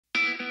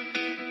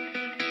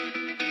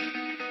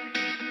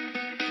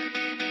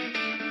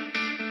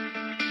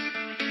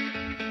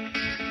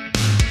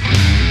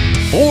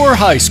4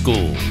 high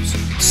schools,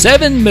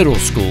 7 middle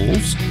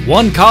schools,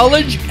 1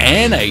 college,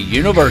 and a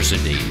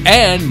university,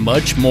 and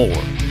much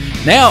more.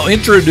 Now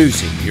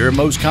introducing your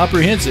most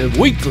comprehensive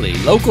weekly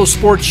local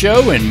sports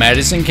show in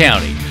Madison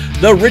County,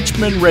 the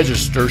Richmond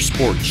Register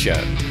Sports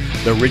Show.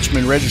 The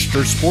Richmond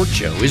Register Sports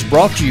Show is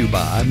brought to you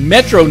by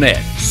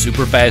MetroNet,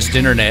 superfast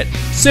internet,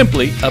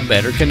 simply a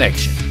better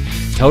connection.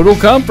 Total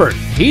Comfort,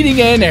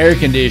 heating and air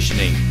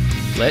conditioning.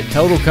 Let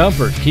Total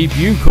Comfort keep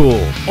you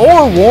cool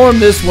or warm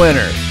this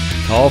winter.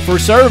 Call for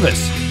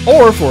service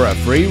or for a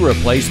free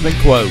replacement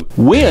quote.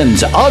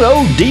 Wynn's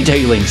Auto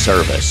Detailing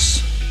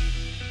Service.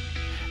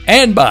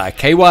 And by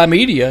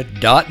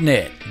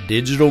kymedia.net,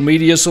 digital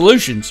media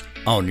solutions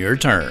on your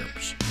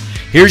terms.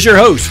 Here's your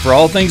host for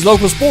all things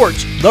local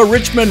sports, the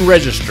Richmond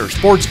Register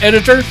sports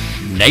editor,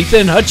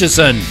 Nathan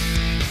Hutchison.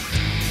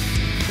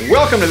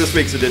 Welcome to this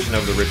week's edition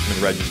of the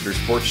Richmond Register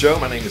Sports Show.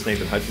 My name is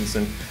Nathan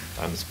Hutchinson.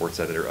 I'm the sports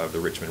editor of the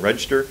Richmond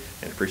Register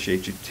and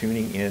appreciate you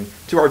tuning in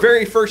to our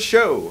very first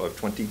show of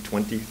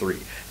 2023.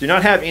 Do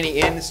not have any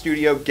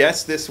in-studio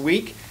guests this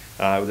week.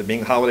 With it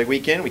being the holiday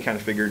weekend, we kind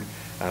of figured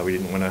we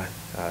didn't want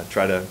to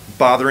try to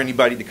bother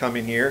anybody to come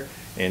in here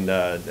and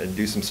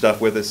do some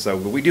stuff with us. But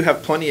we do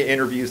have plenty of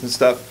interviews and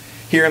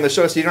stuff here on the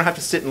show, so you don't have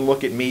to sit and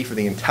look at me for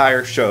the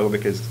entire show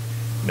because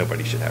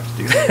nobody should have to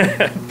do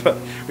that. But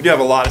we do have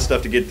a lot of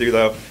stuff to get through,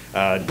 though.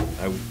 I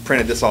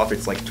printed this off.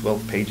 It's like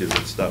 12 pages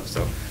of stuff.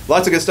 So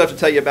lots of good stuff to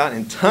tell you about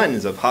and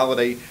tons of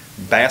holiday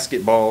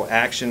basketball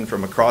action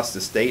from across the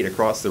state,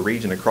 across the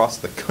region, across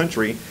the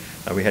country.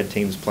 We had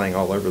teams playing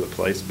all over the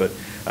place. But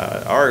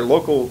our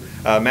local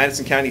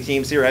Madison County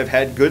teams here have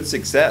had good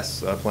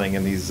success playing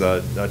in these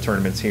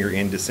tournaments here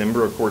in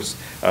December. Of course,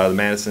 the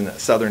Madison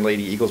Southern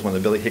Lady Eagles won the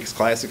Billy Hicks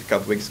Classic a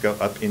couple weeks ago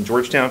up in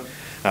Georgetown.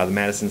 The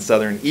Madison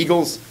Southern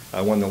Eagles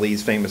won the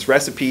Lee's Famous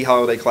Recipe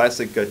Holiday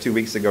Classic 2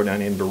 weeks ago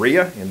down in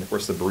Berea. And, of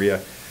course, the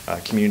Berea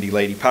Community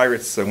Lady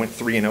Pirates went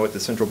 3-0 at the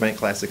Central Bank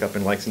Classic up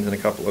in Lexington a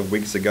couple of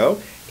weeks ago.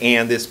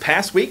 And this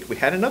past week, we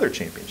had another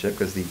championship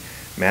because the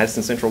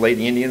Madison Central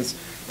Lady Indians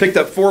picked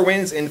up 4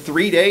 wins in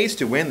 3 days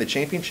to win the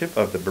championship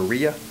of the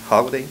Berea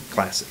Holiday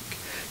Classic.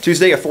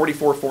 Tuesday, a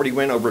 44-40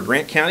 win over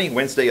Grant County.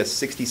 Wednesday, a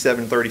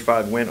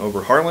 67-35 win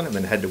over Harlan. And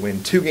then had to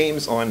win 2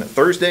 games on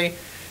Thursday,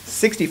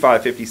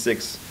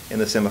 65-56 in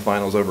the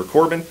semifinals over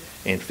Corbin,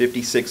 and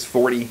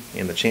 56-40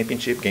 in the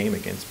championship game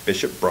against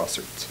Bishop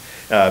Brossart.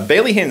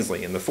 Bailey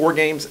Hensley in the 4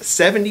 games,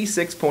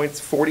 76 points,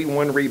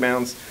 41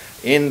 rebounds.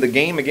 In the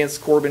game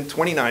against Corbin,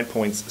 29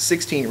 points,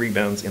 16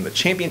 rebounds. In the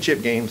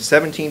championship game,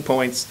 17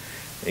 points,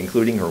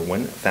 including her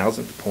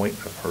 1,000th point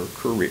of her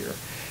career.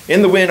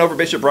 In the win over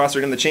Bishop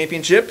Brossart in the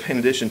championship, in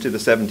addition to the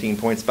 17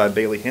 points by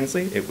Bailey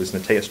Hensley, it was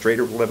Natea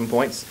Strader with 11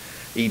 points,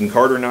 Eden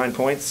Carter 9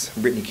 points,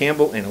 Brittany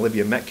Campbell and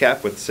Olivia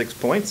Metcalf with 6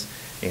 points,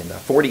 and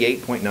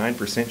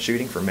 48.9%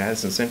 shooting for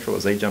Madison Central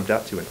as they jumped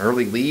out to an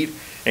early lead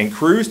and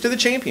cruised to the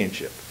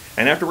championship.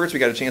 And afterwards, we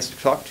got a chance to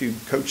talk to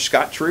Coach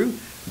Scott True,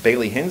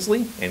 Bailey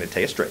Hensley, and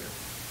Natea Strader.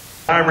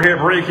 All right, we're here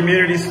at Berea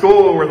Community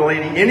School where the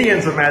Lady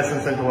Indians of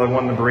Madison Central have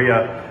won the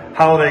Berea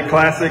Holiday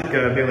Classic.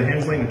 Bailey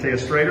Hensley and Natea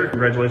Strader,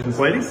 congratulations,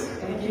 ladies.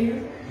 Thank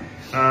you.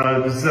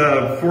 It was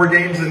 4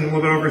 games in a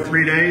little bit over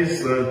 3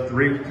 days,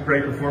 3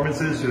 great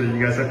performances.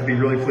 You guys have to be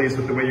really pleased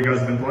with the way you guys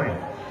have been playing.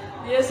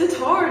 Yes, it's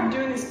hard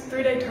doing these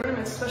 3-day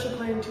tournaments, especially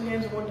playing 2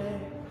 games in 1 day.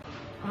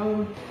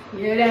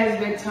 Yeah, it has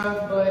been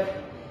tough, but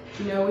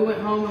you know, we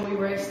went home and we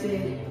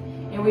rested,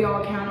 and we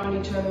all count on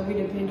each other. We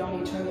depend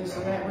on each other, so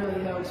that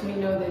really helps. We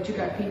know that you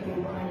got people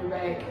behind your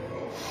back.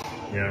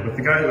 Yeah, with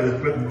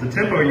the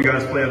tempo you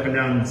guys play up and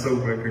down and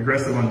so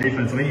aggressive on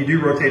defense, I mean, you do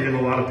rotate in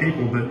a lot of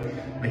people, but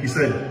like you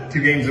said,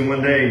 2 games in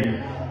 1 day,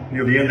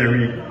 near the end there, were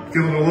you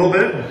feeling it a little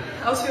bit?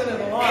 I was feeling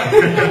it a lot.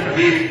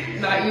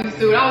 Not used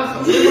to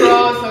it. We were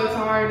all so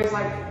tired. It's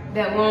like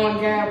that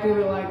long gap. We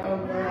were like,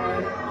 oh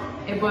God.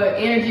 But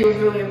energy was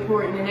really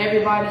important, and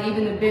everybody,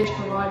 even the bench,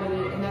 provided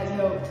it, and that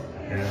helped.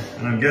 Yeah,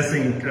 and I'm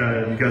guessing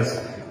you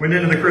guys went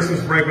into the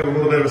Christmas break with a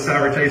little bit of a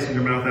sour taste in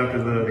your mouth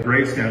after the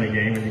Graves County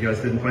game, and you guys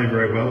didn't play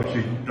very well, but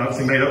you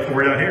obviously made up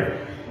for it out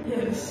here.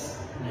 Yes.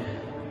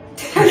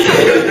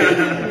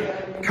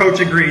 Coach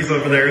agrees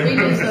over there.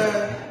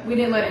 We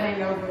didn't let it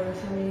hang over us.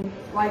 I mean,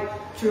 like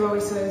Drew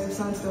always says, the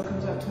sun still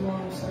comes up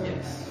tomorrow, so.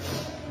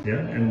 Yes. Yeah,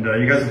 and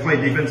you guys have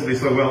played defensively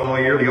so well all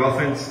year. The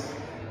offense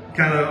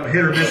kind of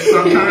hit or miss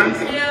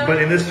sometimes, yeah.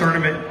 But in this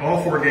tournament,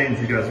 all 4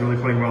 games, you guys really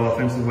played well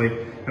offensively.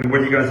 I mean, what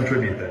do you guys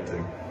attribute that to?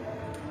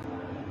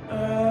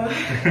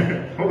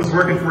 What was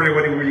working for you?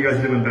 What were you guys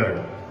doing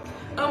better?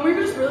 We were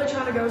just really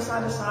trying to go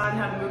side to side and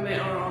have movement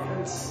on our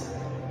offense.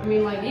 I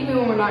mean, like, even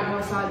when we're not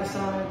going side to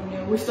side, you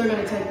know, we're still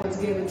going to take what's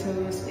given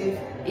to us.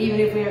 Even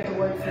if we have to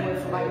work for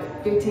it for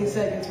like 15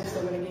 seconds, we're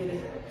still going to get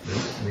it.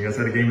 Yeah. You guys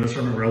had a game this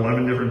tournament where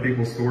 11 different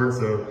people scored,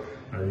 so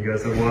you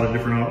guys have a lot of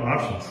different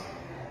options.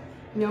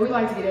 You know, we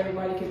like to get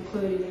everybody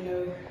completed, you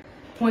know.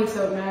 Points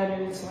don't matter.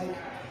 It's like,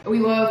 we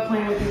love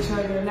playing with each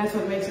other, and that's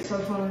what makes it so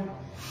fun.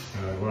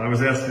 Well, I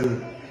was asked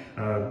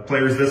to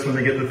players this when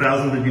they get the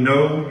 1,000. Did you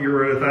know you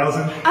were at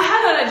 1,000? I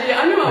had that an idea.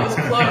 I knew I was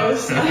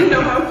close. I didn't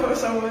know how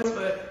close I was,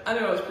 but I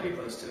knew I was pretty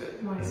close to it.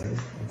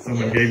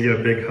 Someone gave you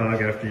a big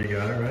hug after you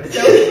got it, right?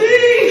 That was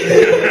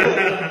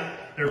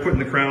me! They were putting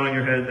the crown on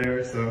your head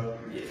there, so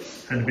Yeah.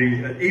 had to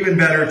be even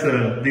better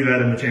to do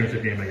that in the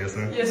championship game, I guess,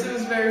 huh? Yes, it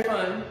was very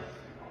fun.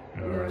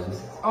 All right.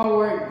 All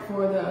work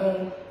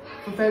for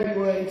for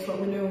February. It's what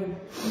we're doing.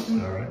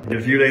 All right. You get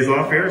a few days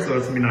off here, so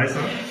it's gonna be nice,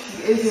 huh?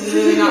 It's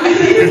really nice.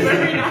 It's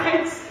very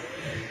nice.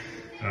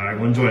 All right,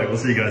 well, enjoy it. We'll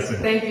see you guys soon.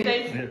 Thank you.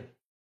 Thank you. Yeah.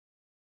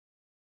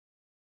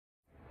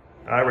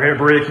 All right, we're here at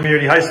Berea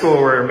Community High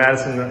School where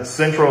Madison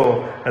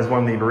Central has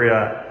won the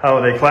Berea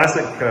Holiday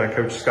Classic.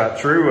 Coach Scott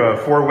True,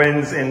 4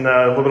 wins in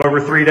a little bit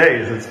over 3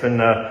 days. It's been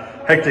a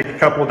hectic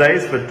couple of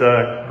days,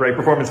 but great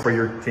performance for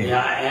your team.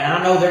 Yeah, and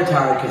I know they're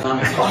tired because I'm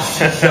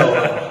exhausted.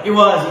 So it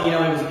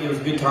was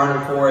a good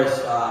tournament for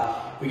us.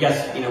 We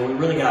got, we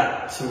really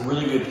got some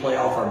really good play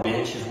off our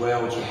bench as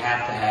well, which you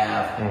have to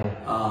have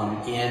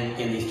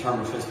in these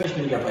tournaments, especially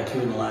when you got to play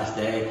 2 in the last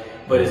day.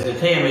 But as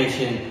Natea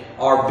mentioned,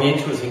 our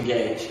bench was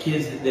engaged.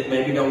 Kids that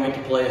maybe don't get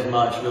to play as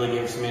much really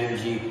gave us some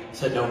energy,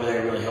 sitting over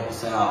there really helped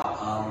us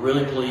out.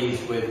 Really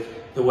pleased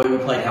with the way we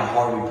played, how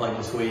hard we played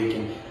this week.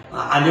 And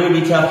I knew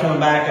it'd be tough coming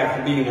back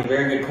after beating a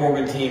very good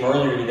Corbin team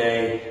earlier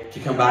today to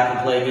come back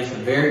and play against a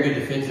very good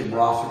defensive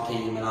roster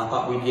team. And I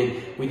thought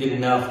we did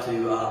enough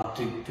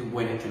to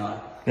win it tonight.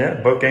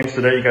 Yeah, both games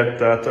today you got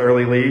to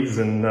early leads,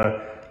 and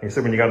like I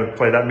said, when you got to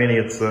play that many,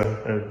 it's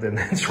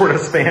in short of a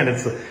span,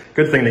 it's a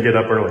good thing to get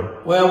up early.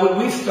 Well,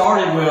 we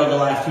started well the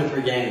last 2 or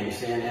 3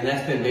 games, and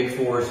that's been big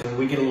for us, and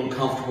we get a little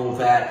comfortable with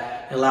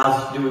that. It allows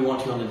us to do what we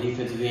want to on the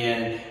defensive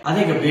end. I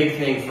think a big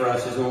thing for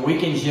us is when we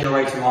can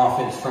generate some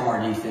offense from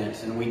our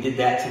defense, and we did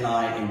that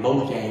tonight in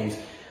both games,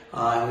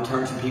 and we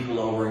turned some people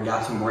over and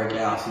got some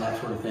breakouts and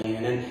that sort of thing.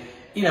 And then,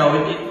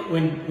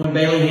 when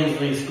Bailey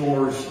Hensley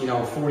scores,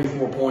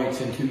 44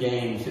 points in 2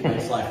 games, it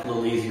makes life a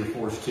little easier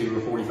for us too,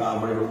 or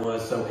 45, whatever it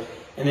was. So,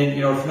 and then,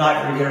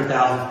 tonight we're going to get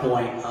our 1,000th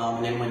point,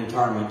 and then win the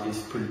tournament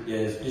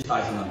is just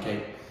icing on the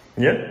cake.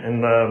 Yeah,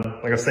 and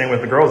like I was saying with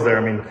the girls there,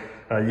 I mean,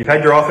 you've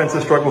had your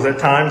offensive struggles at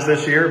times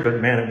this year,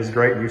 but man, it was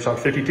great. You shot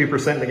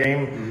 52% in the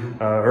game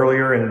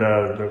earlier, and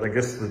I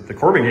guess the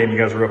Corbin game, you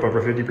guys were up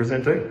over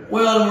 50% too.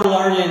 Well, and we're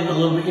learning a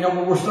little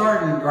bit. We're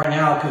starting right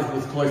now because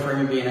with Chloe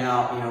Freeman being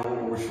out,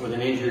 with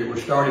an injury, we're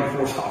starting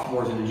 4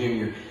 sophomores in the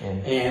junior,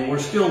 and we're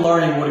still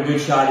learning what a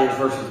good shot is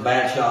versus a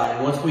bad shot.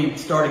 And once we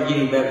started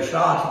getting better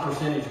shots, the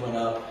percentage went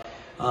up.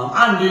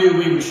 I knew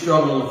we would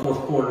struggle in the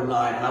 4th quarter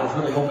tonight, and I was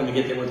really hoping to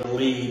get there with a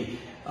lead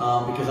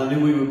because I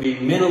knew we would be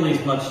mentally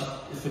as much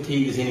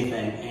fatigued as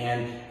anything.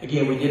 And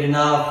again, we did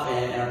enough,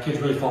 and our kids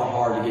really fought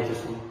hard to get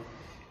this one.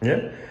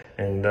 Yeah.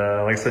 And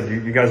like I said,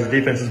 you guys'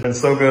 defense has been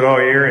so good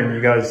all year, and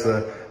you guys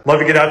love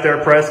to get out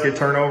there, press, get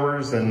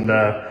turnovers, and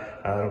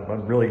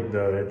really,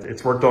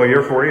 it's worked all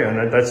year for you.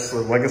 And that's,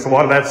 I guess, a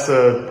lot of that's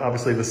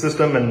obviously the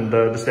system and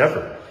just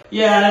effort.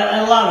 Yeah,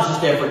 and a lot of it's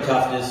just effort,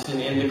 toughness,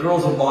 and the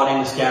girls have bought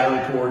into scatter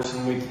reports,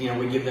 and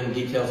we give them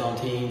details on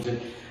teams, and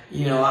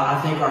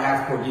I think our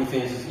half-court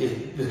defense is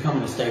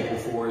becoming a staple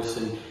for us,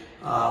 and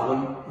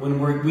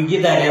when we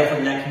give that effort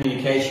and that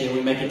communication,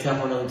 we make it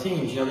tough on other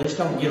teams. They just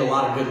don't get a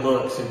lot of good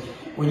looks, and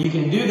when you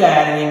can do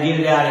that and then get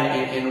it out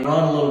and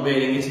run a little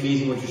bit and get some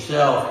easy with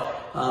yourself,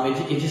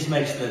 it just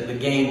makes the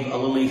game a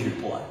little easier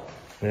to play.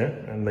 Yeah,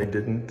 and they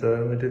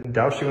didn't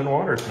douse you in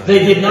water tonight. They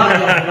did not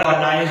douse me in water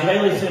tonight. As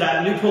Bailey said,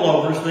 I knew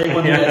pullovers. They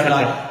wouldn't do that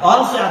tonight.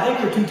 Honestly, I think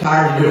they're too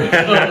tired to do it.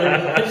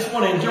 They just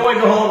want to enjoy,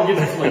 go home, and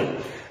get some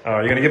sleep.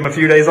 You're going to give them a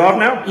few days off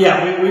now?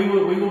 Yeah, we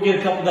will get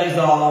a couple days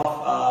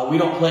off. We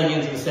don't play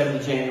again until the 7th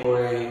of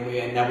January,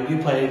 and now we do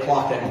play at 8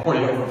 o'clock that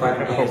morning over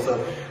Friday game,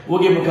 so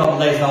we'll give them a couple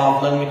days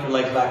off, let them get their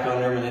legs back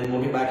on them, and then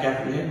we'll get back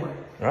after January.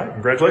 All right,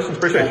 congratulations.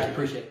 Appreciate it.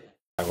 Appreciate it.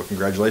 Well,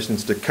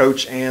 congratulations to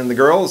Coach and the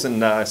girls,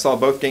 and I saw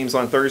both games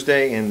on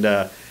Thursday, and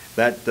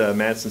that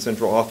Madison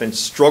Central offense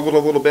struggled a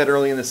little bit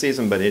early in the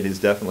season, but it has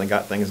definitely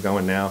got things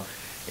going now,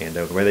 and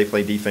the way they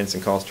play defense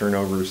and cause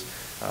turnovers,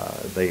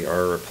 they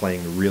are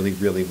playing really,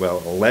 really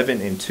well.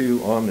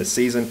 11-2 on the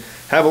season.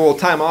 Have a little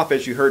time off,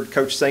 as you heard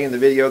Coach say in the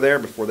video there,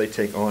 before they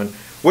take on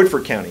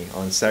Woodford County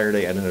on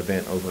Saturday at an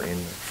event over in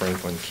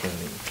Franklin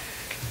County.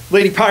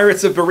 Lady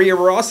Pirates of Berea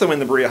were also in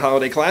the Berea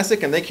Holiday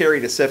Classic, and they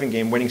carried a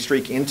 7-game winning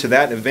streak into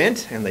that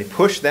event, and they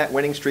pushed that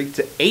winning streak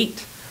to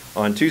 8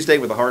 on Tuesday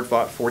with a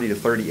hard-fought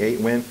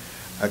 40-38 win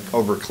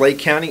over Clay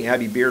County.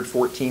 Abby Beard,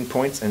 14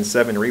 points and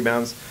 7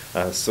 rebounds.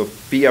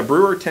 Sophia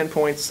Brewer, 10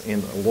 points,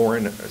 and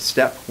Lauren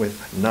Stepp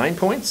with 9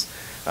 points.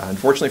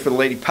 Unfortunately for the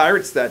Lady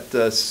Pirates, that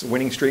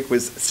winning streak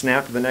was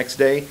snapped the next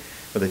day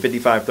with a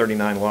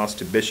 55-39 loss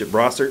to Bishop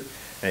Brossart.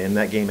 In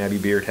that game, Abby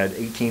Beard had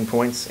 18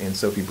 points and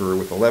Sophie Brewer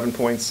with 11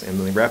 points. And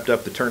then they wrapped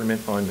up the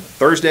tournament on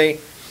Thursday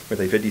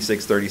with a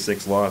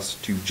 56-36 loss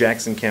to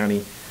Jackson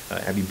County.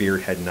 Abby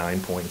Beard had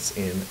 9 points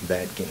in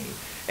that game.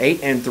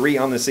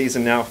 8-3 on the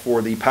season now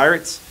for the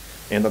Pirates,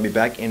 and they'll be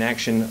back in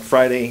action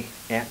Friday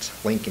at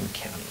Lincoln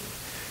County.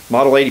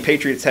 Model Lady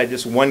Patriots had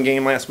just one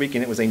game last week,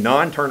 and it was a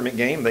non-tournament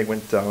game. They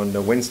went on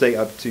Wednesday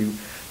up to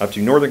up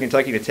to Northern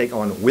Kentucky to take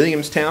on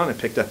Williamstown and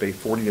picked up a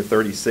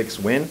 40-36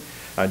 win.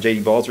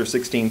 J.D. Balzer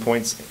 13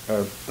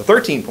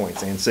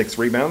 points and 6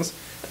 rebounds.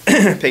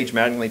 Paige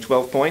Mattingly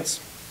 12 points.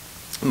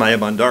 Maya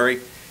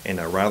Bondari and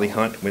Riley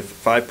Hunt with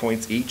 5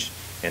 points each.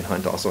 And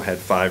Hunt also had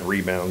 5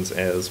 rebounds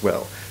as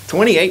well.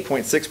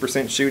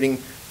 28.6% shooting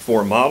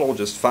for Model,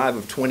 just 5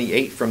 of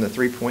 28 from the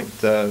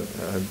three-point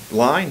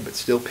line, but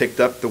still picked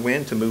up the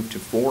win to move to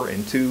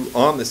 4-2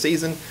 on the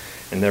season.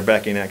 And they're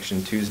back in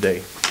action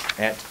Tuesday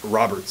at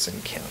Robertson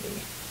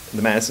County.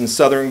 The Madison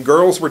Southern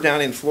girls were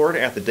down in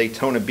Florida at the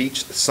Daytona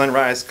Beach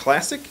Sunrise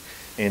Classic.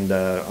 And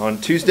on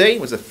Tuesday,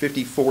 it was a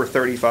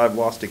 54-35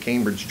 loss to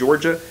Cambridge,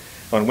 Georgia.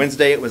 On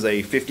Wednesday, it was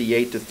a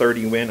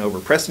 58-30 win over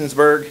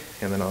Prestonsburg.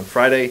 And then on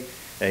Friday,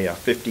 a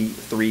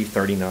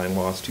 53-39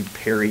 loss to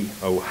Perry,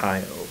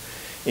 Ohio.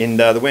 In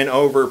the win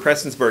over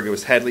Prestonsburg, it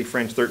was Hadley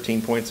French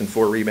 13 points and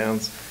 4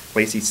 rebounds,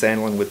 Lacey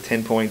Sandlin with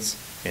 10 points,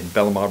 and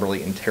Bella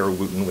Moberly and Tara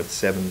Wooten with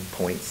 7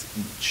 points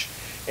each.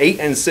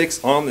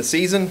 8-6 on the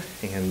season,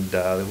 and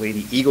the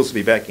Lady Eagles will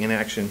be back in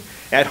action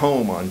at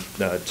home on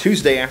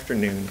Tuesday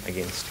afternoon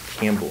against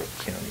Campbell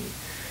County.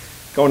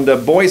 Going to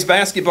boys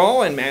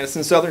basketball, and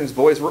Madison Southern's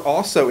boys were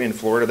also in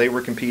Florida. They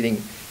were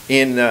competing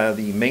in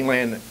the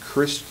Mainland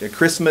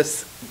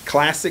Christmas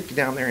Classic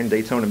down there in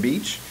Daytona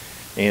Beach,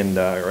 and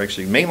or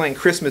actually Mainland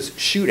Christmas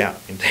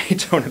Shootout in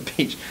Daytona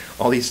Beach.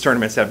 All these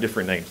tournaments have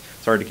different names.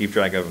 It's hard to keep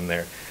track of them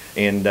there.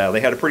 And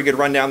they had a pretty good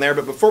run down there.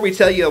 But before we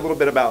tell you a little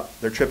bit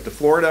about their trip to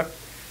Florida,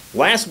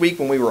 last week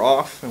when we were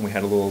off, and we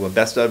had a little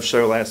best of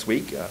show last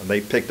week, they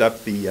picked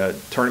up the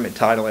tournament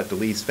title at the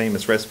Lee's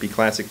Famous Recipe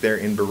Classic there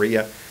in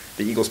Berea.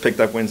 The Eagles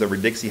picked up wins over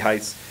Dixie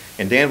Heights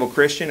and Danville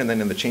Christian, and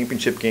then in the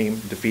championship game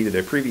defeated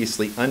a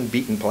previously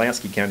unbeaten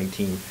Pulaski County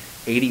team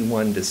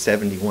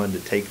 81-71 to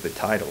take the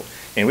title.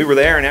 And we were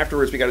there, and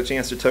afterwards we got a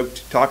chance to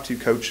talk to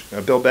Coach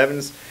Bill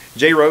Bevins,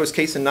 Jay Rose,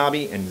 Kason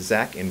Nobby, and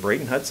Zach and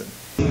Braden Hudson.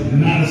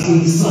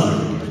 Madison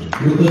Southern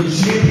with the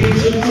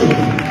championship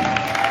trophy.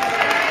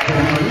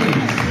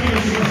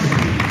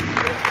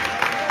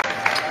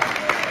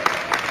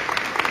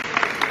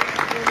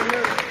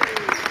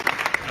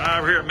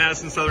 We're here at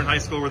Madison Southern High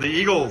School where the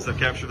Eagles have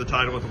captured the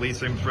title with the Lee's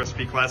Famous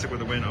Recipe Classic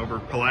with a win over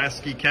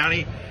Pulaski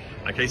County.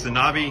 Kason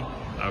Nobby,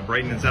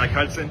 Braden and Zach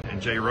Hudson,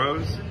 and Jay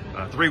Rose.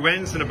 3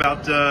 wins in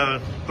about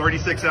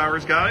 36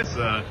 hours, guys.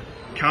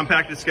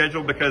 Compacted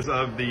schedule because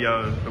of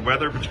the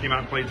weather, but you came out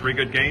and played 3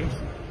 good games.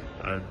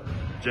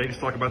 Jay, just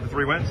talk about the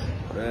 3 wins.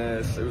 Man,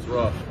 it was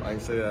rough. I can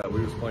say that.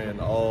 We was playing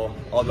all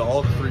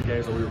the 3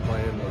 games that we were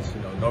playing was,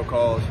 no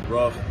calls,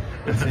 rough,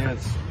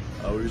 intense.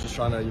 We was just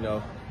trying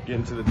to, get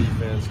into the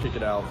defense, kick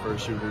it out for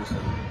shooters,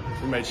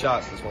 and we made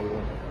shots. That's what we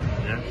wanted.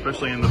 Yeah,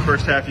 especially in the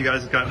first half, you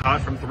guys got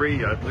hot from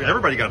 3.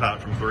 Everybody got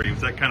hot from 3.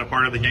 Was that kind of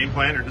part of the game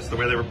plan, or just the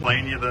way they were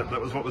playing you?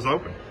 That was what was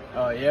open.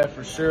 Yeah,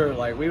 for sure.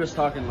 Like we was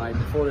talking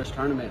before this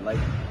tournament,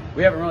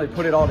 we haven't really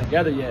put it all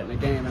together yet in the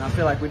game, and I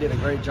feel like we did a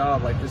great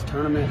job. This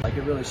tournament,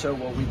 it really showed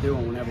what we do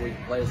whenever we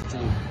play as a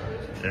team.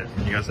 Yeah,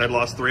 you guys had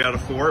lost 3 out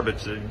of 4,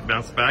 but you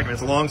bounced back. I mean,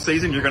 it's a long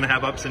season. You're going to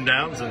have ups and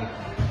downs, and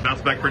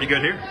bounced back pretty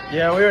good here.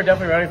 Yeah, we were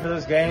definitely ready for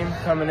this game.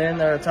 Coming in,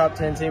 they're a top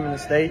 10 team in the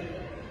state.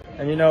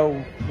 And,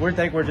 we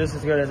think we're just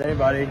as good as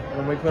anybody.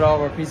 When we put all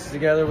of our pieces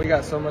together, we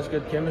got so much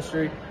good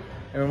chemistry.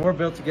 And when we're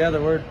built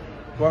together, we're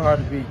hard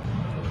to beat.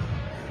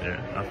 Yeah,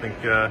 I think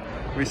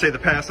we say the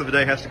pass of the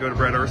day has to go to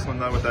Brett Ursland,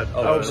 though, with that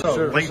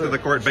length of the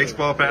court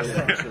baseball pass.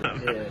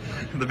 Yeah.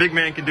 The big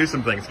man can do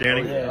some things, can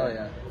he?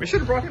 Yeah. We should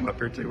have brought him up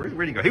here, too.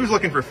 Where'd he go? He was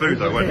looking for food,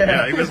 though, wasn't he?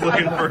 Yeah, he was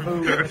looking for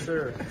food.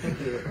 Sure.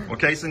 Well,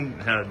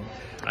 Kason,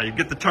 you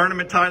get the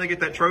tournament title,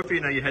 get that trophy,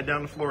 and now you head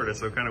down to Florida.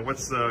 So kind of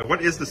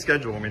what is the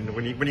schedule? I mean,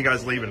 when you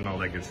guys leaving and all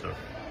that good stuff?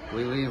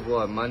 We leave,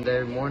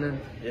 Monday morning?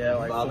 Yeah,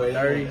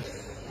 4:30.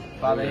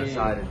 5 We're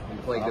excited. We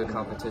play good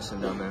competition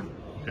down there.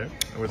 Okay.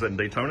 Was that in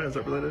Daytona? Is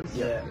that where that is?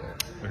 Yeah.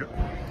 Okay.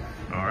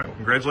 All right. Well,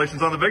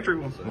 congratulations on the victory.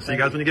 We'll see you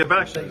guys when you get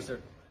back. Thanks, sir.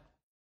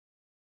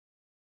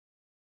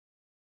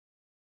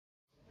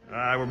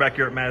 We're back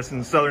here at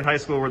Madison Southern High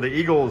School where the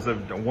Eagles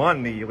have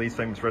won the Lee's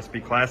Famous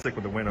Recipe Classic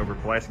with a win over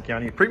Pulaski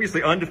County.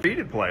 Previously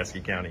undefeated Pulaski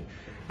County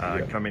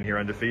come in here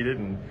undefeated,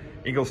 and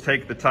Eagles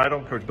take the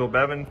title. Coach Bill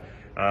Bevan,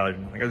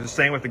 like I was just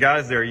saying with the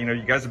guys there,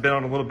 you guys have been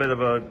on a little bit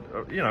of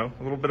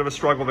a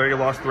struggle there. You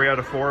lost 3 out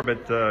of 4,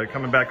 but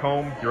coming back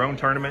home, your own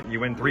tournament, you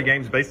win 3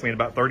 games basically in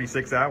about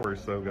 36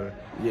 hours. So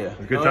yeah, it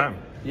was a good time.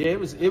 Yeah,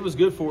 it was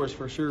good for us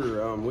for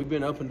sure. We've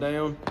been up and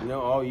down,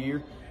 all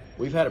year.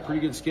 We've had a pretty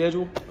good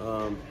schedule.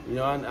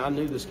 I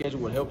knew the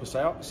schedule would help us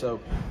out, so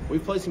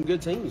we've played some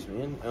good teams,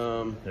 man.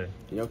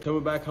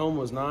 Coming back home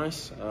was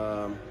nice.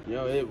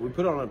 We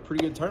put on a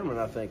pretty good tournament,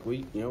 I think.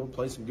 We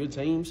played some good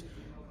teams.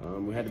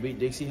 We had to beat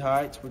Dixie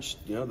Heights, which,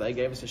 they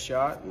gave us a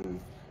shot, and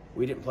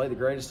we didn't play the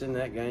greatest in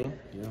that game,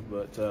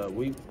 but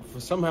we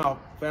somehow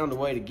found a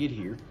way to get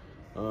here.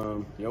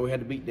 We had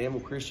to beat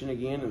Danville Christian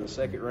again in the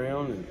second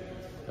round,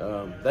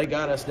 and they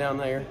got us down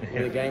there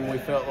in a game we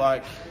felt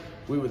like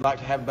we would like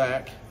to have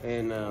back,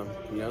 and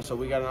so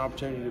we got an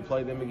opportunity to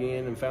play them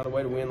again and found a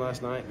way to win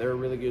last night. They're a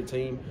really good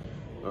team,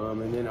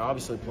 and then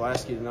obviously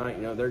Pulaski tonight.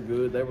 They're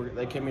good.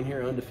 They came in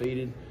here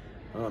undefeated.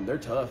 They're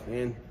tough,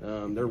 man.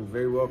 They're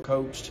very well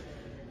coached.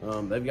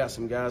 They've got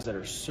some guys that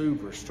are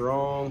super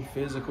strong,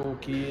 physical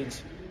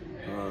kids,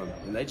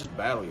 and they just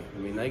battle you. I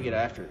mean, they get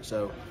after it.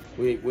 So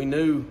we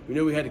knew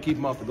we had to keep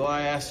them off the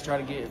glass,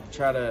 try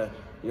to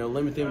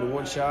limit them to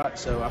one shot.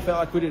 So I felt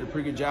like we did a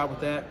pretty good job with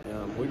that.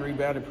 We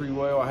rebounded pretty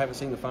well. I haven't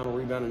seen the final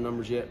rebounding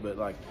numbers yet, but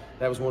like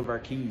that was one of our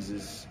keys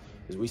is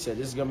we said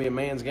this is going to be a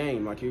man's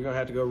game. Like you're going to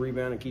have to go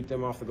rebound and keep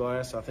them off the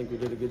glass. I think we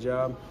did a good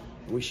job.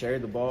 We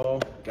shared the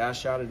ball. Guys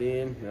shot it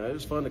in. It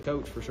was fun to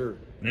coach for sure.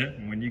 Yeah,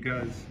 and when you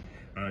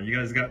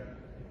guys got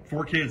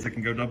 4 kids that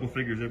can go double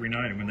figures every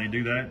night, and when they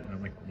do that,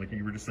 like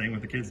you were just saying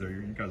with the kids there,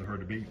 you guys are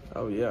hard to beat.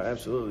 Oh yeah,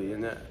 absolutely.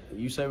 And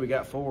you say we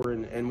got 4,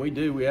 and we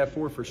do. We have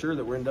 4 for sure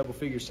that we're in double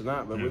figures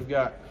tonight, but we've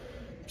got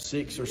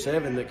 6 or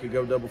 7 that could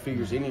go double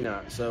figures any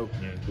night. So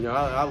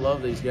I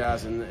love these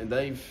guys, and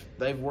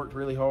they've worked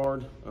really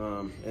hard,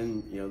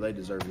 and they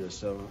deserve this.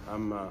 So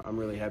I'm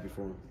really happy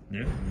for them.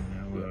 Yeah,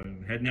 now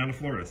heading down to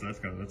Florida, so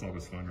that's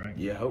always fun, right?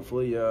 Yeah,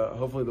 hopefully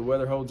the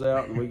weather holds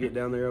out and we get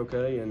down there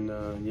okay, and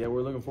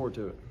we're looking forward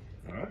to it.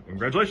 All right,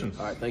 congratulations.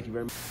 All right, thank you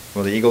very much.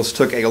 Well, the Eagles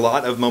took a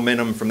lot of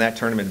momentum from that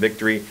tournament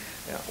victory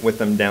with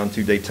them down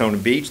to Daytona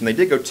Beach, and they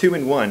did go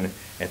 2-1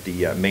 at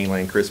the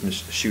Mainland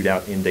Christmas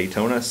Shootout in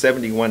Daytona.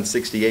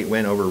 71-68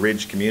 win over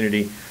Ridge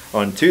Community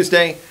on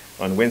Tuesday.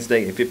 On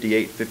Wednesday, a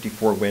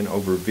 58-54 win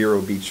over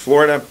Vero Beach,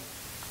 Florida.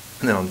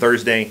 And then on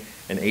Thursday,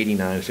 an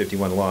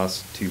 89-51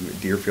 loss to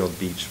Deerfield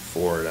Beach,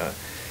 Florida.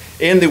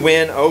 In the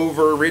win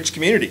over Ridge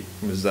Community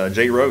was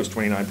Jay Rose,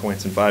 29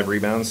 points and 5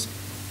 rebounds.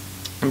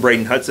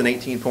 Braden Hudson,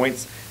 18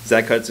 points.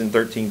 Zach Hudson,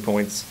 13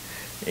 points.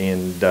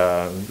 And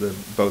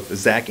both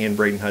Zach and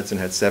Braden Hudson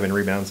had 7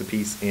 rebounds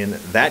apiece in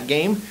that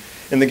game.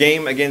 In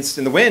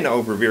the win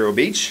over Vero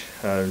Beach,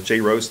 Jay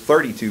Rose,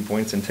 32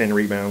 points and 10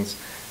 rebounds.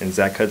 And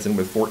Zach Hudson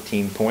with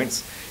 14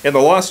 points. In the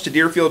loss to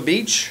Deerfield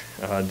Beach,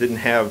 didn't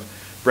have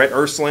Brett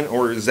Ursuline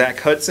or Zach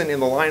Hudson in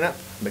the lineup,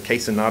 but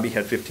Kason Nobby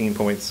had 15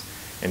 points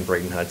and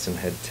Braden Hudson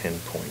had 10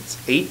 points.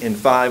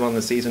 8-5 on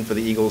the season for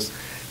the Eagles.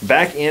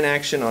 Back in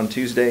action on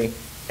Tuesday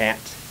at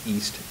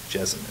East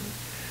Jessamine.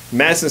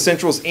 Madison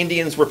Central's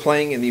Indians were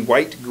playing in the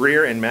White,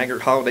 Greer, and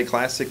Maggart Holiday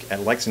Classic at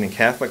Lexington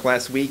Catholic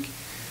last week.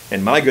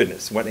 And my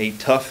goodness, what a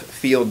tough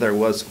field there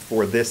was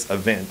for this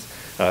event.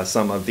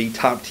 Some of the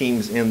top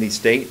teams in the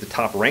state, the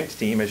top-ranked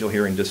team, as you'll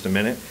hear in just a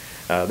minute.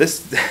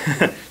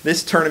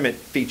 This tournament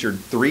featured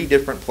 3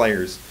 different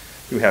players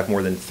who have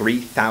more than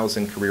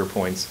 3,000 career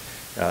points,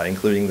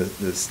 including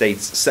the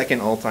state's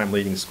second all-time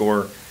leading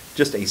scorer.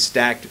 Just a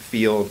stacked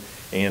field.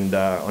 And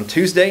on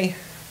Tuesday,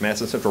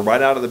 Madison Central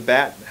right out of the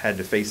bat had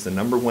to face the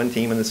 #1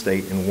 team in the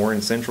state in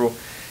Warren Central,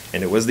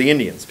 and it was the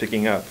Indians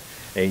picking up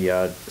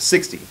a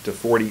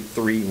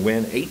 60-43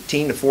 win,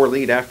 18-4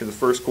 lead after the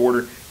first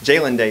quarter.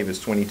 Jalen Davis,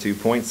 22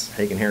 points.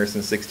 Hagen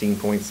Harrison, 16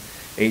 points,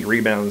 8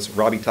 rebounds.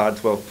 Robbie Todd,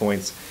 12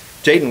 points.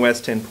 Jaden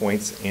West, 10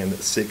 points, and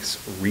 6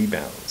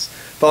 rebounds.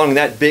 Following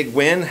that big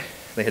win,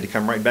 they had to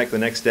come right back the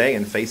next day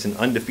and face an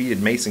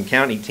undefeated Mason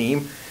County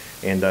team,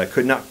 and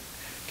could not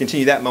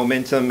continue that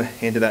momentum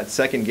into that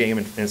second game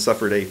and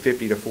suffered a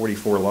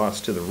 50-44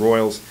 loss to the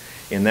Royals.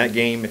 In that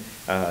game,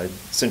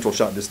 Central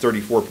shot just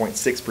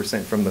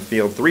 34.6% from the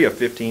field, 3 of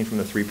 15 from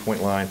the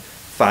three-point line,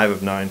 5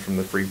 of 9 from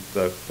the free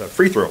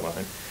throw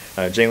line.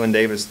 Jalen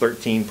Davis,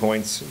 13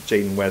 points.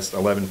 Jaden West,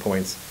 11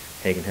 points.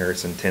 Hagen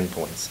Harrison, 10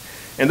 points.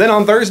 And then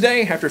on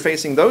Thursday, after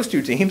facing those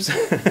 2 teams,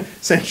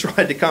 Central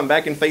had to come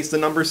back and face the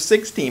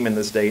 #6 team in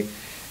the state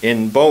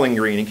in Bowling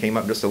Green and came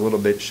up just a little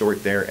bit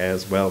short there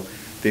as well,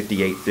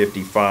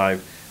 58-55.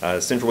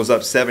 Central was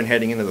up 7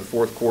 heading into the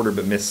fourth quarter,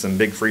 but missed some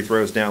big free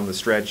throws down the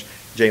stretch.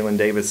 Jalen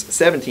Davis,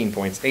 17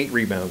 points, 8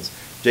 rebounds.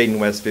 Jaden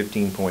West,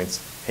 15 points.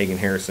 Hagen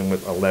Harrison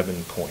with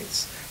 11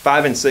 points.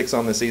 5-6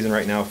 on the season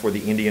right now for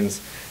the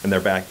Indians, and they're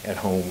back at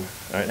home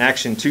in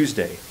action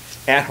Tuesday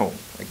at home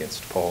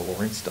against Paul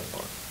Lawrence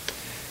Dunbar.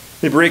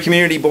 The Berea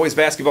Community boys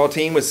basketball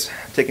team was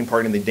taking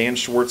part in the Dan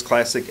Schwartz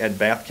Classic at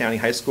Bath County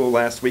High School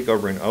last week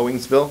over in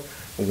Owingsville.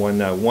 Won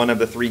one of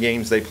the 3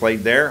 games they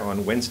played there.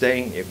 On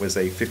Wednesday, it was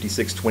a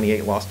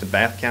 56-28 loss to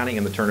Bath County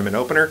in the tournament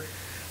opener.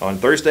 On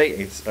Thursday,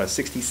 it's a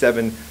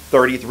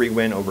 67-33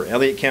 win over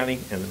Elliott County,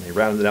 and then they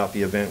rounded out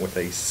the event with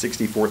a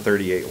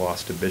 64-38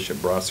 loss to Bishop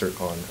Brossart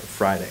on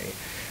Friday.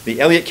 The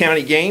Elliott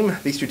County game,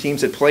 these 2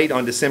 teams had played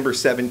on December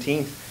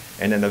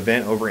 17th in an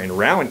event over in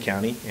Rowan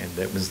County, and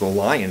it was the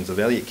Lions of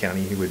Elliott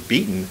County who had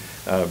beaten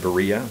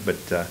Berea,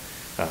 but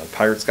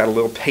Pirates got a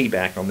little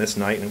payback on this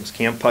night, and it was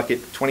Cam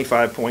Puckett,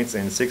 25 points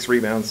and 6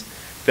 rebounds.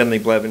 Finley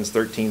Blevins,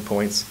 13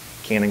 points.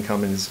 Cannon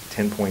Cummins,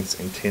 10 points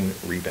and 10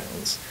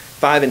 rebounds.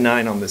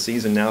 5-9 on the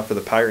season now for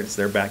the Pirates.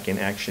 They're back in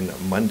action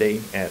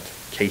Monday at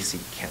Casey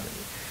County.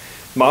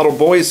 Model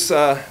boys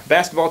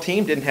basketball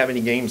team didn't have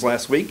any games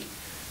last week.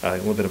 A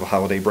little bit of a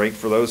holiday break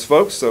for those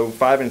folks. So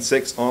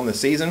 5-6 on the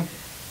season.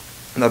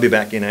 And they'll be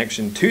back in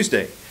action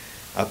Tuesday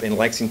up in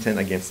Lexington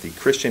against the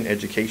Christian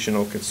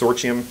Educational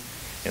Consortium.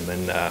 And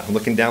then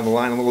looking down the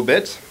line a little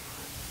bit,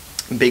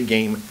 big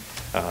game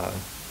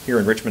here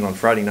in Richmond on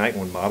Friday night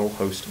when Model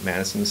host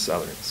Madison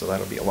Southern. So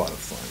that'll be a lot of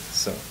fun.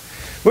 So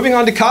Moving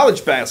on to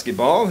college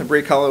basketball, the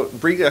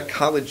Berea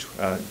College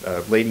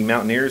Lady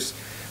Mountaineers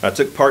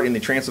took part in the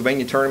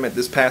Transylvania tournament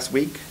this past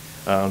week.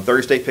 On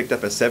Thursday, picked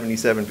up a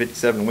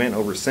 77-57 win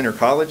over Center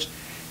College,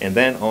 and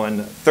then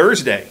on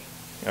Friday,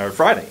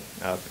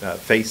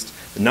 faced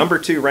the number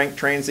 2 ranked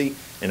Transy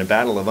in a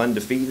battle of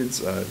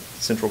undefeateds.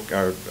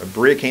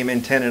 Berea came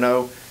in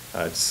 10-0.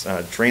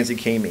 Transy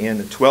came in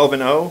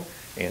 12-0,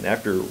 and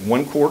after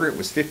one quarter, it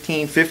was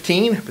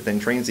 15-15. But then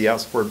Transy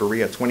outscored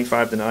Berea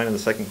 25-9 in the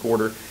second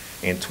quarter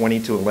and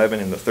 20-11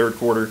 in the third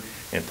quarter,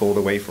 and pulled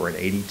away for an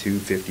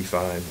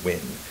 82-55 win.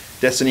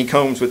 Destiny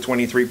Combs with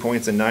 23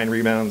 points and 9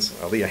 rebounds.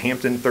 Aaliyah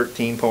Hampton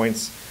 13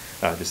 points,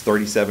 just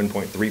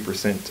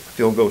 37.3%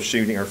 field goal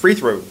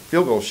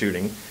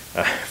shooting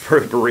for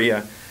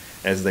Berea,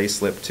 as they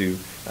slip to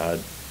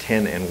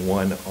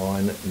 10-1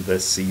 on the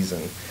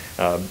season.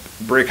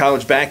 Berea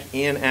College back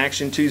in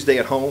action Tuesday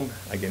at home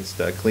against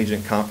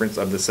Collegiate Conference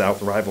of the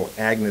South rival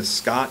Agnes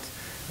Scott.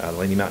 The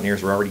Lady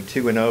Mountaineers were already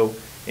 2-0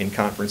 in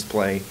conference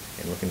play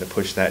and looking to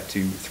push that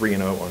to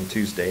 3-0 on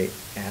Tuesday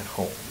at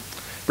home.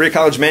 Berea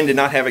College men did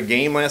not have a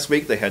game last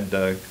week. They had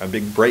a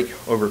big break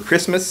over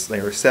Christmas. They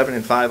are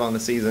 7-5 on the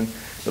season,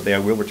 but they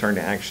will return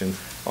to action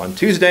on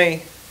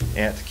Tuesday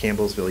at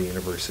Campbellsville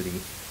University,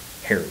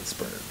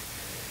 Harrodsburg.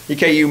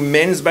 EKU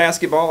men's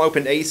basketball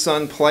opened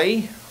ASUN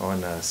play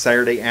on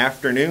Saturday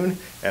afternoon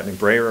at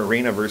McBrayer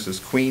Arena versus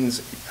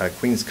Queens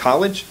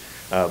College,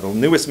 the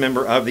newest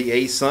member of the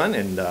ASUN,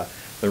 and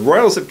the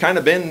Royals have kind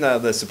of been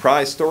the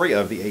surprise story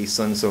of the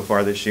ASUN so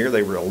far this year.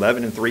 They were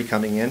 11-3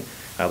 coming in.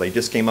 They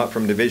just came up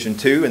from Division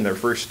II in their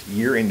first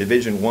year in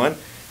Division I.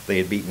 They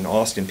had beaten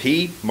Austin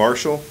Peay,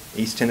 Marshall,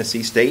 East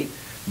Tennessee State,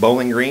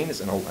 Bowling Green,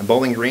 and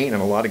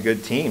a lot of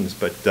good teams.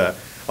 But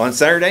on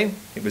Saturday,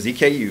 it was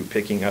EKU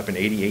picking up an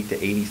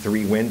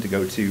 88-83 win to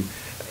go to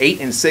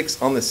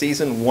 8-6 on the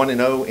season,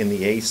 1-0 in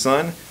the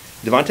ASUN.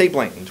 Devontae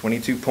Blanton,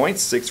 22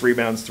 points, 6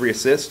 rebounds, 3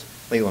 assists.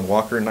 Leland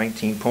Walker,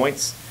 19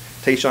 points.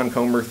 Tayshawn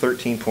Comer,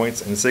 13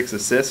 points and 6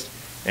 assists.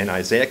 And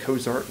Isaiah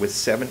Cozart with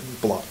 7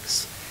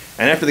 blocks.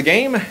 And after the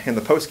game, in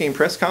the post-game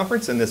press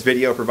conference, and this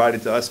video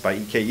provided to us by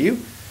EKU,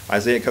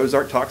 Isaiah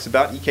Cozart talks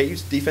about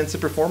EKU's defensive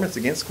performance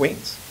against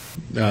Queens.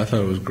 Yeah, I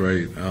thought it was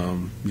great.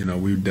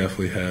 We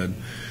definitely had,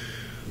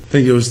 I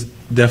think it was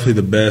definitely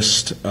the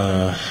best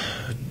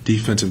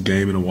defensive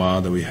game in a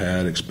while that we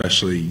had,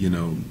 especially,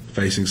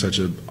 facing such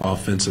an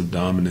offensive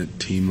dominant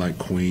team like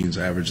Queens,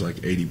 average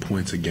like 80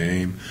 points a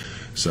game.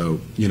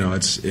 So,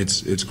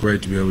 it's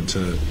great to be able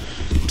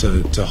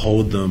to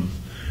hold them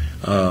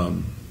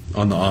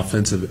on the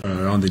offensive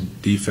or on the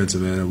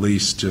defensive end, at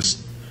least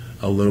just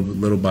a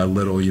little by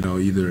little,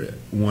 either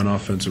one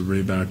offensive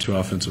rebound or 2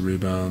 offensive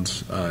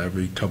rebounds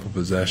every couple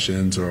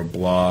possessions, or a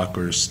block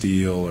or a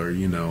steal, or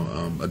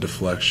a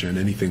deflection,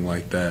 anything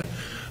like that.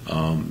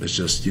 It's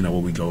just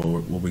what we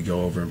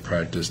go over in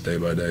practice day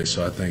by day.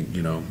 So I think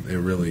it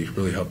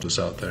really helped us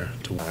out there.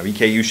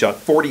 EKU shot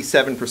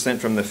 47%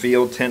 from the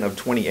field, 10 of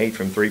 28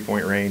 from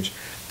 3-point range,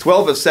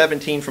 12 of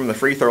 17 from the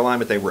free throw line,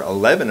 but they were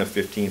 11 of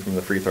 15 from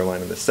the free throw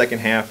line in the second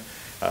half.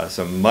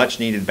 Some much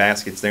needed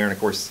baskets there, and of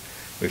course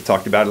we've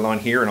talked about it on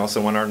here and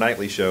also on our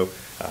nightly show.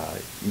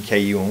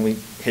 EKU only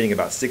hitting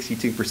about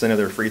 62% of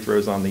their free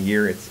throws on the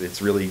year.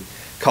 It's really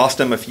cost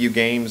them a few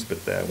games,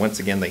 but once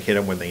again they hit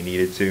them when they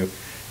needed to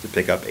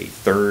pick up a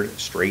 3rd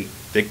straight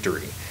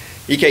victory.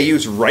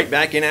 EKU's right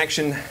back in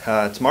action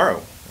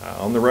tomorrow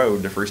on the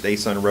road. The first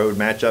ASUN road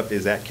matchup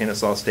is at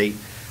Kennesaw State,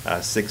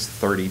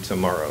 6:30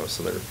 tomorrow,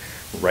 so they're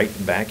right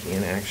back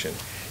in action.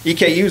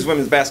 EKU's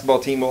women's basketball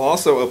team will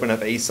also open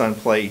up ASUN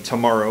play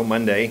tomorrow,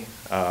 Monday,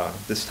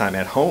 this time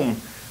at home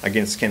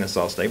against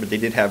Kennesaw State, but they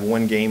did have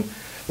one game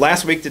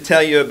last week to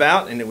tell you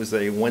about, and it was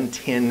a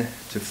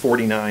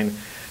 110-49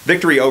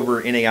 victory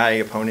over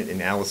NAIA opponent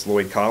in Alice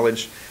Lloyd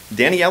College.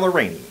 Daniela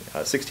Rainey,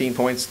 16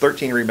 points,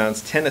 13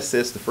 rebounds, 10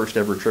 assists, the first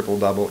ever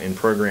triple-double in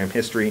program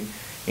history.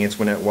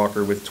 Antoinette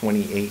Walker with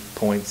 28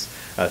 points.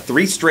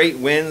 3 straight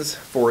wins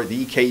for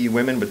the EKU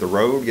women, but the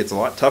road gets a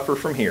lot tougher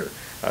from here.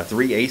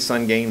 3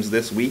 ASUN games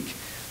this week.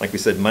 Like we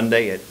said,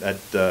 Monday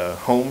at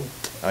home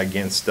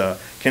against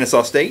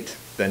Kennesaw State.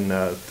 Then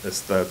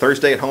it's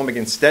Thursday at home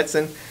against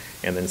Stetson.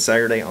 And then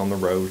Saturday on the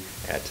road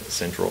at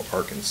Central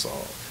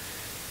Arkansas.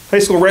 High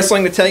school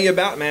wrestling to tell you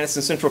about.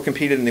 Madison Central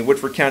competed in the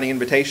Woodford County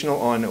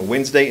Invitational on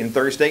Wednesday and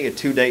Thursday, a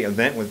 2-day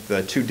event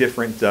with 2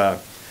 different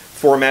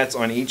formats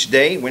on each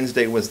day.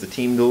 Wednesday was the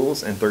team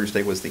duels and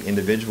Thursday was the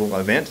individual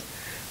event.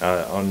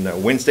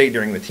 On Wednesday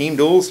during the team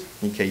duels,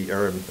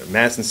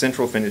 Madison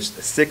Central finished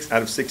 6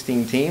 out of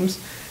 16 teams,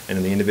 and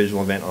in the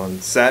individual event on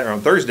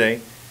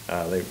Thursday,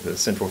 the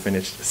Central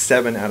finished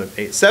 7th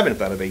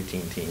out of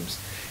 18 teams.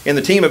 In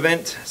the team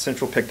event,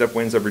 Central picked up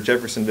wins over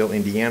Jeffersonville,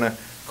 Indiana,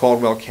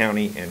 Caldwell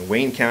County, and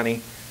Wayne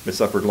County, but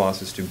suffered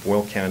losses to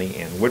Boyle County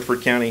and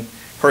Woodford County.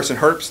 Carson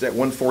Herbst at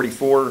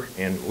 144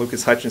 and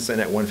Lucas Hutchinson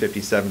at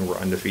 157 were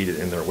undefeated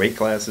in their weight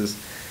classes.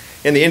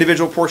 In the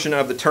individual portion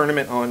of the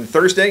tournament on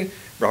Thursday,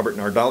 Robert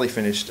Nardali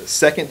finished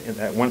 2nd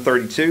at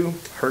 132.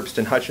 Herbst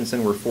and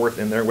Hutchinson were 4th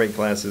in their weight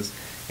classes,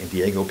 and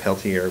Diego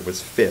Peltier was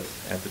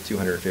 5th at the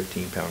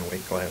 215-pound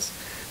weight class.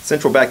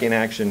 Central back in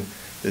action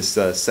this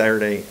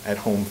Saturday at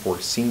home for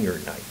senior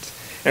night.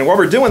 And while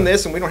we're doing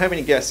this, and we don't have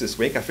any guests this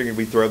week, I figured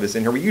we'd throw this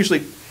in here. We usually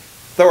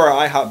throw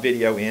our IHOP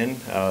video in,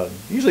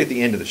 usually at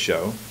the end of the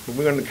show. But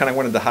we kind of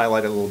wanted to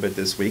highlight it a little bit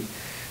this week.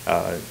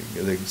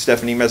 The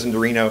Stephanie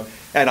Mezzandorino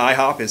at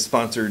IHOP has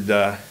sponsored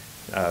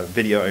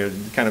video,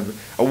 kind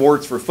of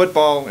awards for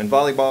football and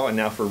volleyball, and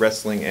now for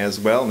wrestling as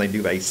well. And they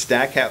do a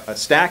stack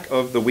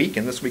of the week,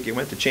 and this week it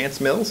went to Chance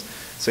Mills.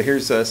 So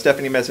here's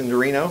Stephanie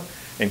Mezzandorino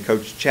and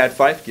Coach Chad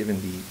Fife giving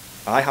the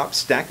IHOP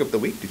stack of the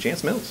week to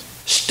Chance Mills.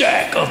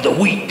 Stack of the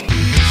week.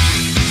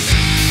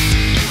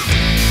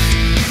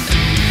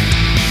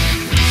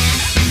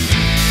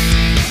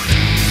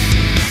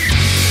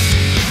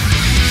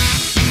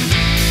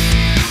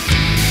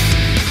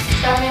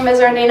 Stephanie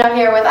Mezzandorino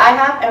here with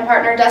IHOP and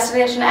partner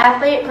Destination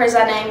Athlete,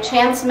 presenting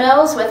Chance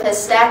Mills with his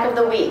stack of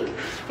the week.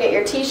 Get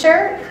your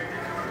t-shirt,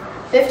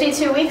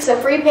 52 weeks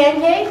of free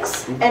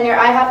pancakes, and your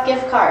IHOP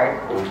gift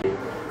card.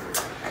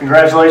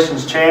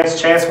 Congratulations,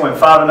 Chance. Chance went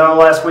 5-0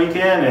 last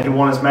weekend, and he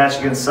won his match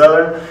against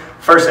Southern.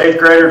 First 8th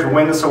grader to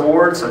win this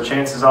award, so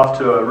Chance is off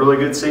to a really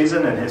good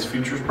season, and his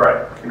future's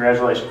bright.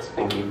 Congratulations.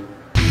 Thank you.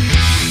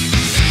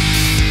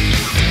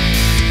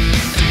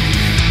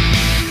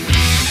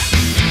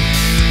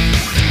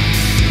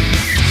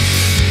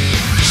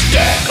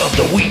 Stack of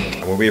the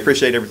week. Well, we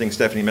appreciate everything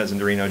Stephanie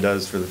Mezzandorino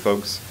does for the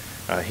folks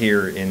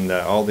here in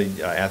all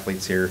the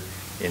athletes here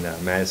in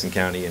Madison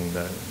County, and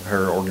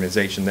her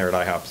organization there at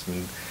IHOP's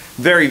been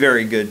very,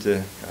 very good to,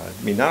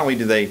 I mean, not only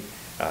do they,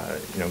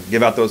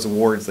 give out those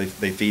awards,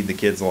 they feed the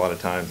kids a lot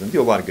of times and do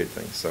a lot of good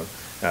things. So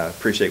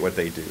appreciate what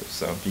they do.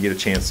 So if you get a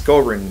chance, go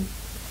over and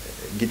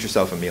get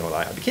yourself a meal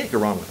at IHOP. You can't go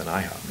wrong with an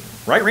IHOP meal.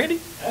 Right,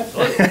 Randy?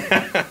 Absolutely.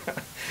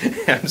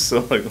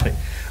 Absolutely.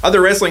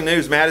 Other wrestling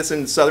news,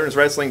 Madison Southern's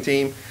wrestling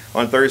team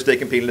on Thursday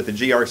competed at the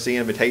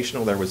GRC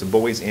Invitational. There was a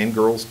boys and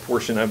girls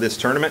portion of this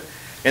tournament.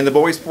 In the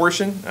boys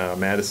portion,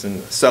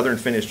 Madison Southern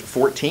finished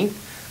 14th.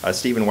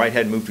 Stephen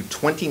Whitehead moved to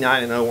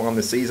 29-0 on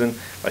the season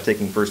by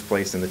taking first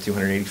place in the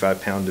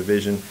 285-pound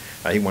division.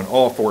 He won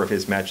all 4 of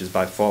his matches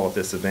by fall at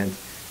this event,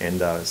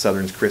 and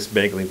Southern's Chris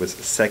Bagley was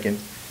second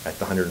at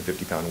the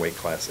 150-pound weight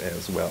class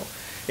as well.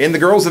 In the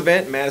girls'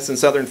 event, Madison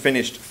Southern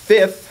finished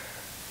 5th,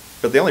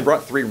 but they only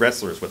brought 3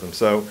 wrestlers with them,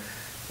 so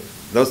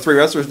those 3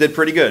 wrestlers did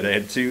pretty good. They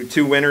had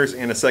two winners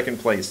and a second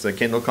place.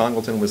 Kendall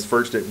Congleton was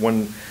first at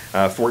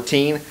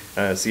 114.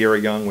 Sierra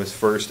Young was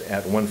first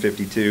at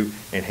 152,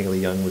 and Haley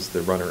Young was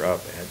the runner-up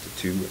at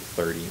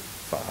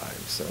 235.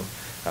 So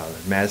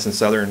Madison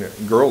Southern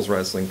girls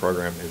wrestling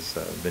program has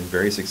been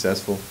very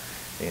successful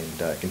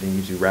and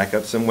continue to rack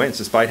up some wins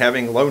despite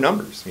having low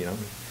numbers. But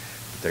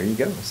there you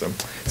go. So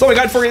that's all we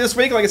got for you this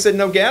week. Like I said,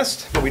 no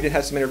guest, but we did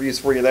have some interviews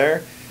for you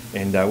there.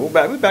 And we'll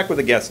be back with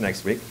a guest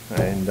next week,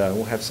 and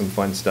we'll have some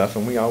fun stuff.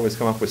 And we always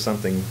come up with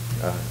something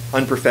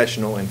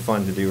unprofessional and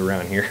fun to do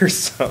around here.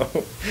 So,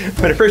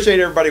 but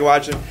appreciate everybody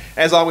watching.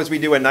 As always, we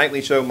do a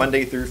nightly show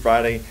Monday through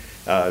Friday,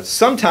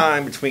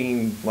 sometime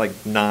between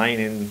like 9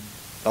 and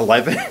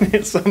 11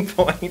 at some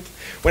point.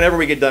 Whenever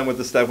we get done with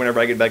the stuff,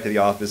 whenever I get back to the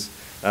office,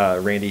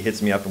 Randy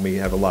hits me up, and we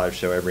have a live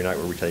show every night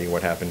where we tell you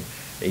what happened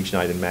each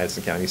night in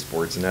Madison County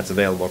sports, and that's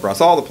available across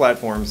all the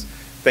platforms: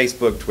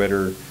 Facebook,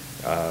 Twitter,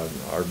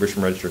 our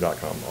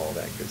RichmondRegister.com, all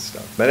that good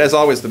stuff. But as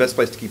always, the best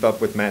place to keep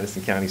up with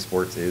Madison County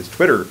sports is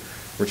Twitter,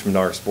 Richmond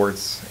R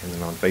Sports, and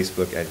then on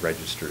Facebook at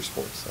Register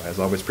Sports. So as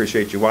always,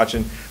 appreciate you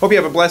watching. Hope you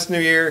have a blessed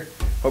new year.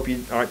 Hope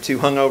you aren't too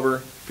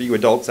hungover for you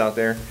adults out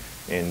there.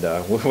 And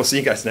we'll see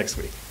you guys next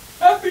week.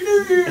 Happy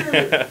New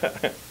Year!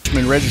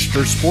 Richmond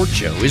Register Sports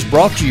Show is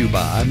brought to you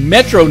by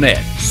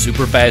MetroNet,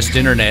 super fast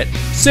internet,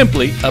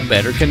 simply a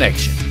better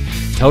connection.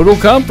 Total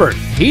Comfort,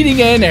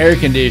 heating and air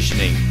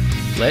conditioning.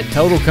 Let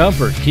Total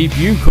Comfort keep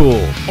you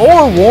cool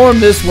or warm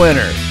this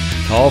winter.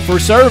 Call for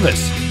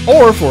service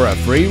or for a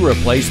free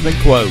replacement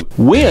quote.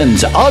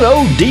 Wynn's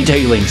Auto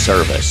Detailing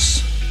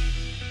Service.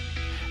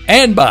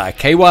 And by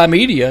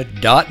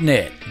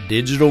kymedia.net,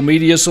 digital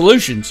media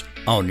solutions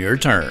on your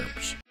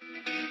terms.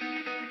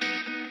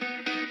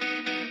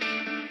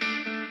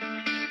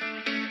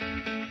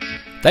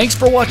 Thanks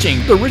for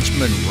watching the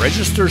Richmond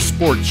Register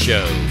Sports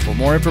Show. For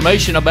more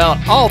information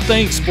about all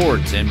things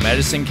sports in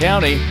Madison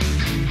County,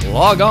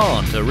 log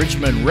on to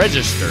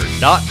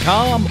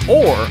richmondregister.com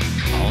or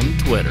on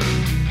Twitter.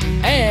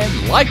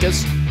 And like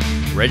us,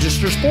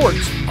 Register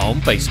Sports on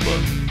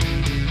Facebook.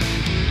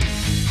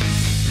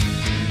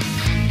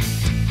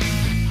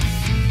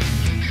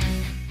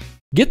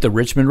 Get the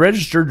Richmond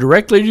Register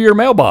directly to your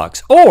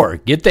mailbox or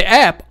get the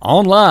app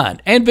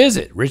online and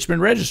visit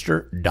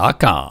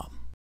richmondregister.com.